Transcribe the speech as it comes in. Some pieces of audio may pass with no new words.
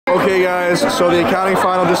Okay guys, so the accounting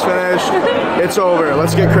final just finished. It's over.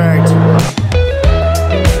 Let's get cranked.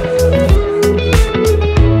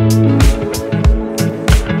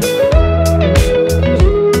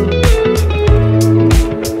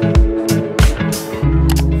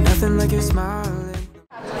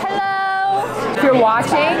 Hello! If you're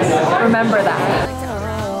watching, remember that.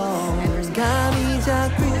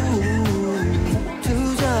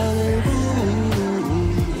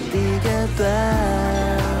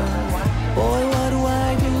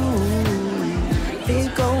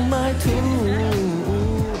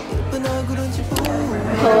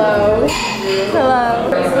 Hello. Hello.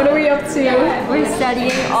 What are we up to? We're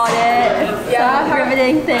studying audit. Yeah.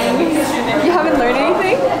 Riveting things. You haven't learned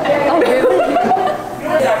anything? Oh, really?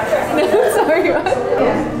 No, sorry.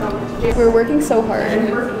 What? We're working so hard.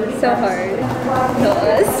 So hard. Kill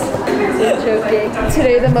us. I'm joking.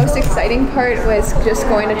 Today the most exciting part was just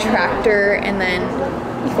going to tractor and then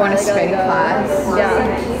going to spin class.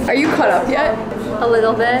 Yeah. Are you caught up yet? A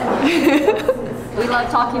little bit. We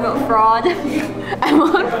love talking about fraud. I'm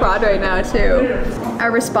on fraud right now too.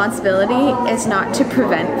 Our responsibility is not to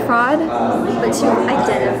prevent fraud, But to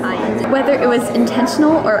identify it. whether it was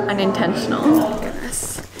intentional or unintentional.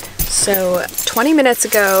 So 20 minutes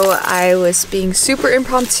ago, I was being super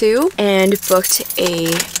impromptu and booked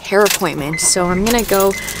a hair appointment. So I'm gonna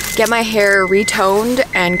go get my hair retoned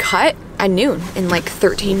and cut at noon in like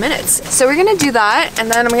 13 minutes. So we're gonna do that,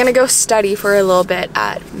 and then I'm gonna go study for a little bit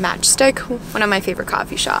at Matchstick, one of my favorite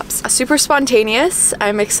coffee shops. Super spontaneous.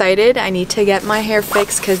 I'm excited. I need to get my hair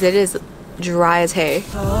fixed because it is dry as hay.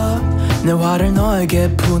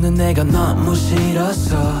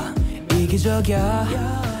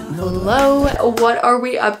 Hello, what are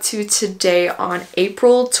we up to today on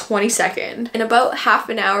April 22nd? In about half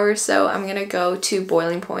an hour or so, I'm gonna go to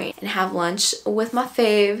Boiling Point and have lunch with my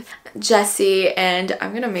fave, Jessie, and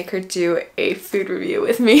I'm gonna make her do a food review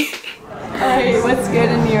with me. Alright, what's good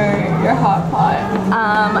in your hot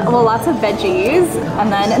pot? Well, lots of veggies,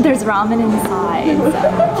 and then there's ramen inside.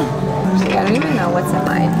 So. I don't even know what's in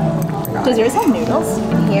mine. Does yours have noodles?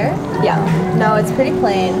 Here? Yeah. No, it's pretty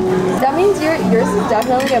plain. That means yours is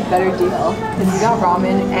definitely a better deal because you got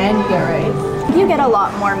ramen and you get rice. You get a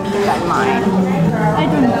lot more meat than mine. I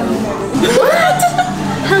don't know. What?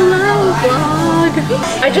 Hello, vlog.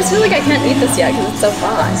 I just feel like I can't eat this yet because it's so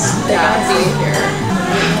fast. They gotta be here.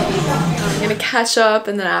 I'm gonna catch up,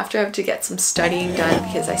 and then after I have to get some studying done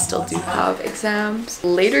because I still do have exams.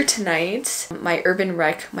 Later tonight, my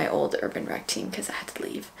old urban rec team, because I had to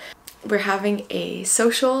leave, we're having a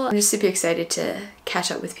social. I'm just super excited to catch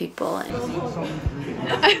up with people. And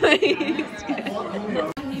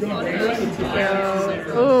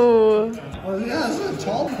ooh. Oh yeah, it's a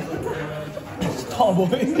tall boy. It's a tall boy.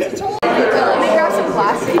 Let me grab some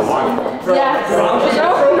plastic. Yes.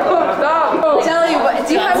 No. Jelly,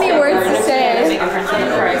 do you have any words to say?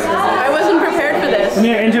 I wasn't prepared for this. Come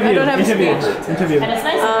here, interview.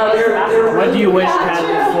 What do you wish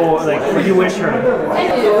Kat for? Like, what do you wish her? But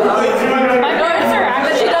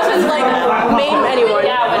she doesn't like name anyone.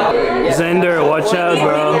 Xander, watch out,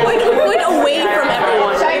 bro. Point away from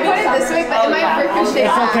everyone. Should I put it this way? But it might ricochet.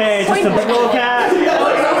 It's okay, just a big little cat.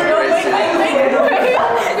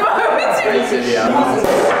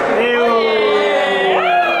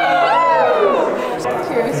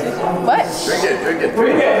 What?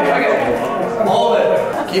 Drink it. All of it.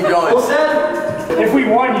 Keep going. If we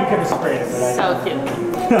won, you could have sprayed it. So cute.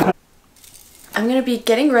 I'm gonna be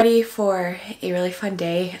getting ready for a really fun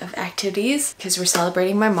day of activities because we're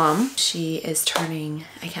celebrating my mom. She is turning,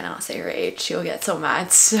 I cannot say her age, she'll get so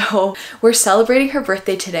mad. So we're celebrating her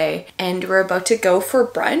birthday today and we're about to go for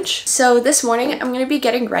brunch. So this morning I'm gonna be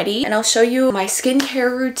getting ready and I'll show you my skincare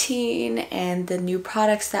routine and the new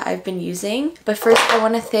products that I've been using. But first I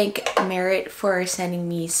wanna thank Merit for sending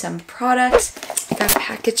me some products. I got a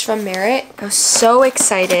package from Merit. I was so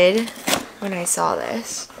excited when I saw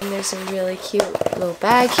this. And there's a really cute little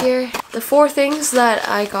bag here. The 4 things that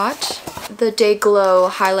I got: the Day Glow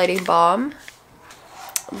Highlighting Balm,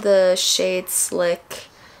 the shade Slick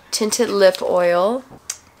Tinted Lip Oil,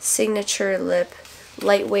 Signature Lip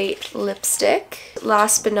Lightweight Lipstick,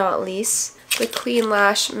 last but not least, the Queen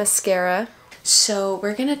Lash Mascara. So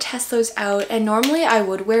we're gonna test those out, and normally I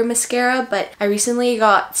would wear mascara, but I recently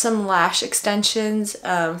got some lash extensions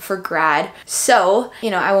for grad, so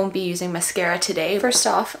you know I won't be using mascara today. First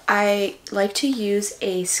off, I like to use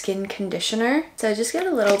a skin conditioner, so I just get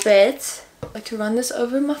a little bit. I like to run this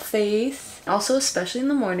over my face, also especially in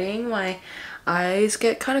the morning. My eyes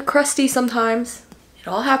get kind of crusty sometimes. It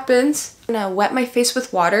all happens. I'm gonna wet my face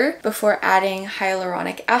with water before adding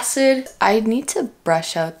hyaluronic acid. I need to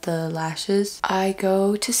brush out the lashes. I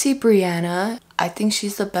go to see Brianna. I think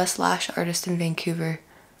she's the best lash artist in Vancouver.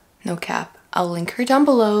 No cap. I'll link her down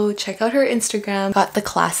below. Check out her Instagram. Got the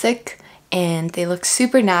classic and they look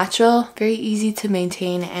super natural, very easy to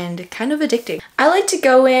maintain and kind of addicting. I like to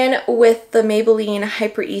go in with the Maybelline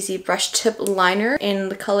Hyper Easy Brush Tip Liner in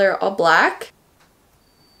the color All Black.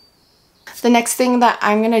 The next thing that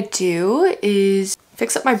I'm gonna do is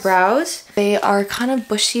fix up my brows. They are kind of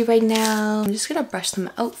bushy right now. I'm just gonna brush them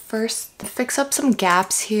out first. Fix up some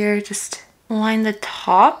gaps here, just line the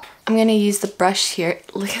top. I'm gonna use the brush here.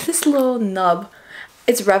 Look at this little nub.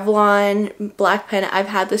 It's Revlon black pen. I've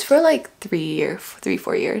had this for like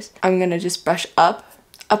 4 years. I'm gonna just brush up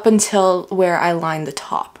until where I line the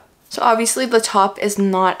top. So obviously the top is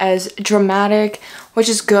not as dramatic, which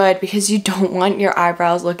is good because you don't want your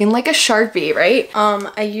eyebrows looking like a Sharpie, right?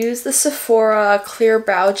 I use the Sephora Clear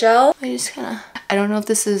Brow Gel. I don't know if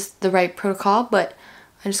this is the right protocol, but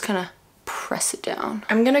I just kind of press it down.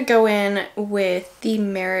 I'm gonna go in with the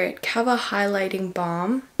Merit Cava Highlighting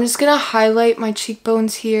Balm. I'm just gonna highlight my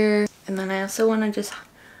cheekbones here, and then I also want to just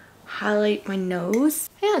highlight my nose.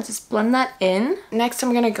 Yeah, just blend that in. Next,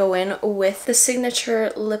 I'm gonna go in with the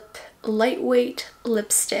Signature Lightweight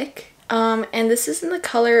Lipstick. And this is in the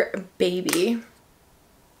color Baby.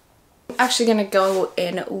 I'm actually gonna go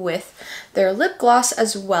in with their lip gloss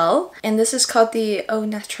as well. And this is called the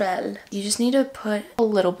Naturel. You just need to put a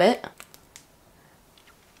little bit.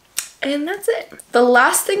 And that's it. The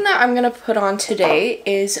last thing that I'm gonna put on today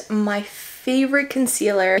is my favorite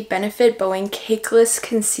concealer, Benefit Bowen Cakeless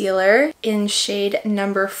Concealer in shade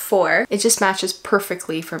number 4. It just matches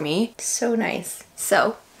perfectly for me. So nice.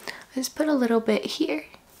 So I just put a little bit here.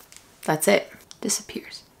 That's it.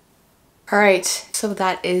 Disappears. All right, so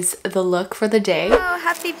that is the look for the day. Oh,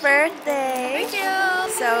 happy birthday. Thank you.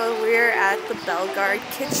 So we're at the Bellegarde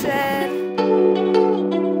kitchen.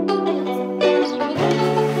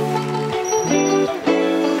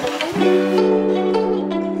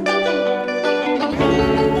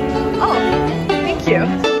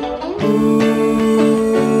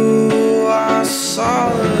 Ooh, I saw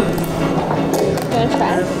it. You wanna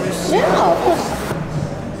try? Yeah, of course.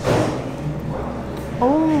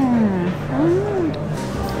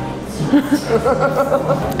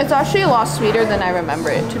 It's actually a lot sweeter than I remember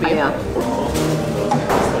it to be. Yeah.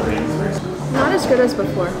 Not as good as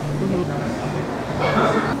before. I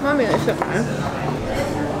mean, it's okay.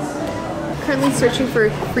 Currently searching for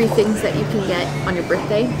free things that you can get on your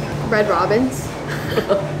birthday. Red Robin's.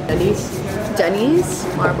 Denny's.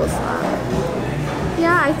 Marble Slab.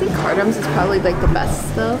 Yeah, I think Cardam's is probably like the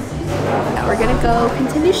best though. Yeah, we're gonna go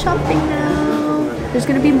continue shopping now. There's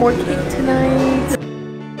gonna be more cake tonight.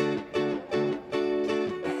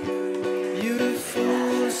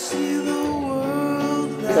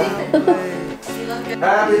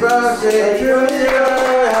 Happy birthday to you,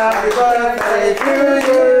 happy birthday to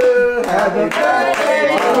you, happy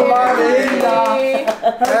birthday to Marlena,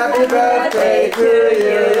 happy birthday to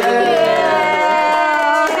you.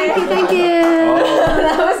 Thank you, thank you.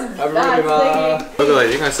 That was bad. 嗰個嚟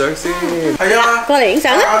影下相先。係啊，過嚟影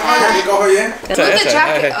相啦。你過去影。 Look at the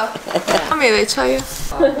jacket. Oh. 未嚟吹啊。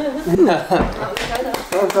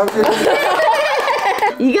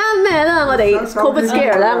而家咩啦？我哋 COVID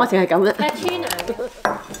scare 啦，我淨係咁啦。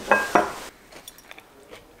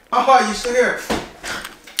Oh, you still here?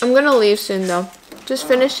 I'm gonna leave soon though. Just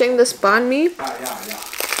finishing this banh mi.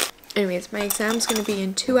 Anyways, my exam's gonna be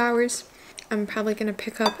in 2 hours. I'm probably gonna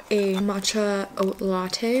pick up a matcha oat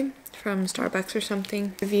latte from Starbucks or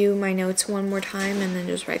something. Review my notes one more time and then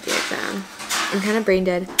just write the exam. I'm kind of brain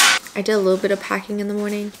dead. I did a little bit of packing in the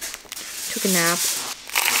morning. Took a nap.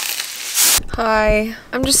 Hi.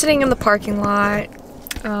 I'm just sitting in the parking lot.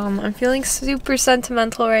 I'm feeling super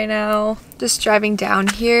sentimental right now. Just driving down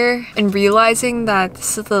here and realizing that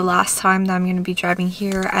this is the last time that I'm going to be driving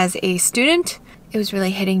here as a student. It was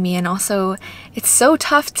really hitting me, and also it's so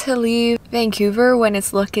tough to leave Vancouver when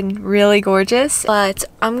it's looking really gorgeous. But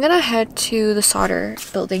I'm gonna head to the sauder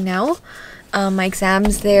building now. My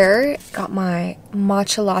exam's there. Got my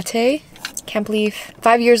matcha latte. Can't believe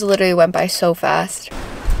 5 years literally went by so fast.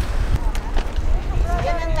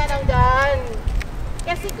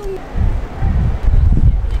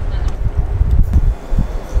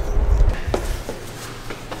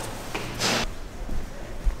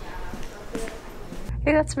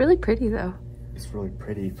 Hey, that's really pretty though. It's really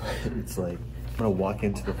pretty, but it's like, I'm gonna walk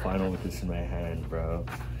into the final with this in my hand, bro.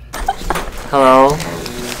 Hello.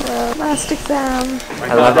 Hello, last exam.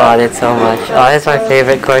 I love audit so much. Audit's my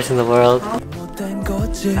favorite course in the world.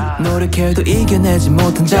 멋진 노력해도 이겨내지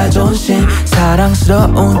못한 자존심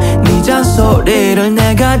사랑스러운 네 잔소리를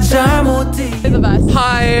내가 잘못해.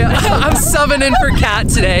 Hi, I'm subbing in for Kat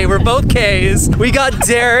today. We're both K's. We got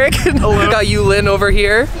Derek, we got Yulin over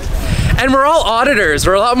here. And we're all auditors.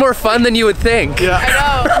 We're a lot more fun than you would think. Yeah. I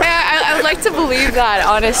know. I would like to believe that,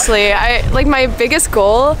 honestly. My biggest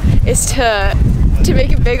goal is to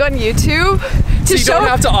make it big on YouTube. So you don't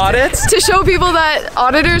have to audit? To show people that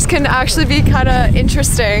auditors can actually be kind of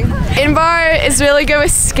interesting. Inbar is really good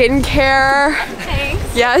with skincare.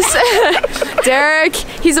 Thanks. Yes. Derek,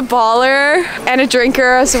 he's a baller and a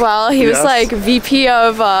drinker as well. He was like VP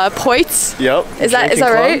of Poits. Yep. Is that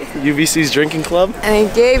right? UBC's drinking club. And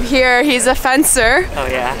then Gabe here, he's a fencer. Oh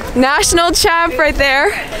yeah. National champ right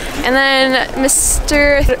there. And then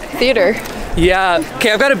Mr. Theater. Yeah,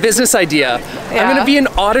 okay, I've got a business idea. I'm gonna be an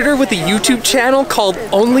auditor with a YouTube channel called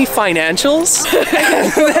Only Financials.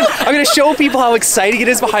 I'm gonna show people how exciting it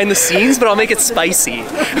is behind the scenes, but I'll make it spicy.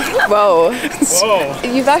 Whoa.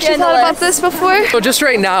 You've actually thought about this before? So just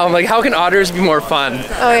right now, I'm like, how can auditors be more fun?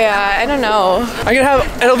 Oh yeah, I don't know. I'm gonna have,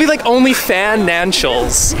 it'll be like Only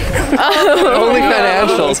Financials. Only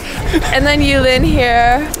Financials. And then Yulin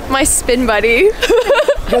here, my spin buddy.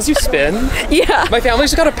 You guys, you spin? Yeah. My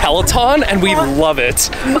family's got a Peloton and we love it.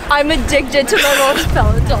 I'm addicted to my mom's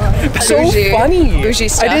Peloton. So funny. Bougie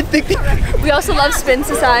stuff. I didn't think We also love Spin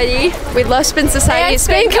Society. We love Spin Society. And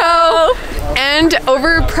Spin Co. And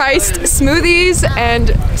overpriced smoothies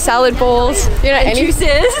and salad bowls. You know, And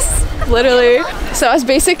juices. Literally. So as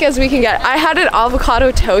basic as we can get. I had an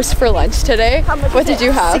avocado toast for lunch today. How much what did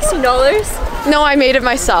you have? $16? No, I made it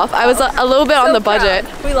myself. I was a little bit on the budget.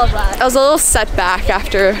 We love that. I was a little set back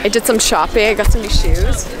after I did some shopping. I got some new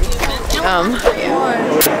shoes.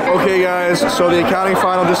 Okay guys, so the accounting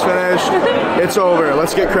final just finished. It's over.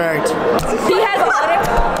 Let's get cranked. He has audit.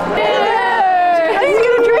 He's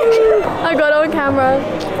gonna drink. I got on camera.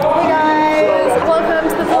 Hey guys, welcome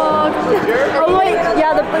to the vlog. Oh wait,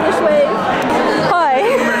 yeah, the British way. Hi.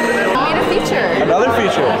 I made a feature. Another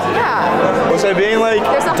feature. Yeah. Was I being like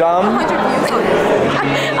dumb? 100 views on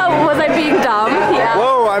it. Oh, was I being dumb? Yeah.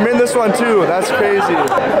 Whoa, I'm in this one too. That's crazy.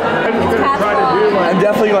 I'm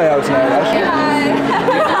definitely going out tonight.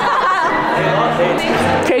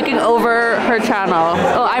 Taking over her channel.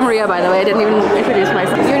 Oh, I'm Ria, by the way. I didn't even introduce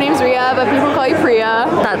myself. Your name's Ria, but people call you Priya.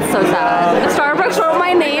 That's so sad. Starbucks wrote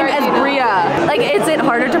my name as Ria. Like, is it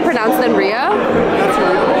harder to pronounce than Ria?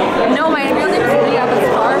 No, my real name is Ria, but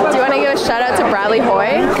Starbucks. Do you want to give a shout out to Bradley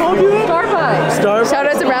Hoy? Starbucks. Shout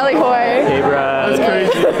out to Bradley Hoy. Hey, Brad. That's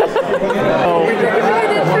crazy.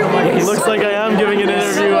 He looks like I am giving an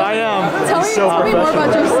interview. I am. Tell me more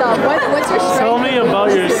about yourself. What's your strength? Tell me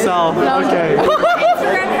about yourself. Okay.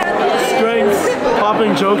 Strengths,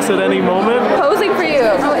 popping jokes at any moment. Posing for you.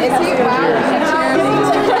 Oh, is he? Wow.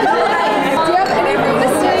 Do you have anything to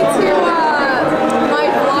say to my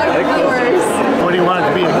vlog viewers? What do you want it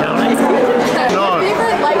to be? Accounting? No.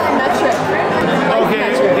 Favorite life metric?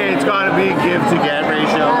 Okay, it's gotta be give to get,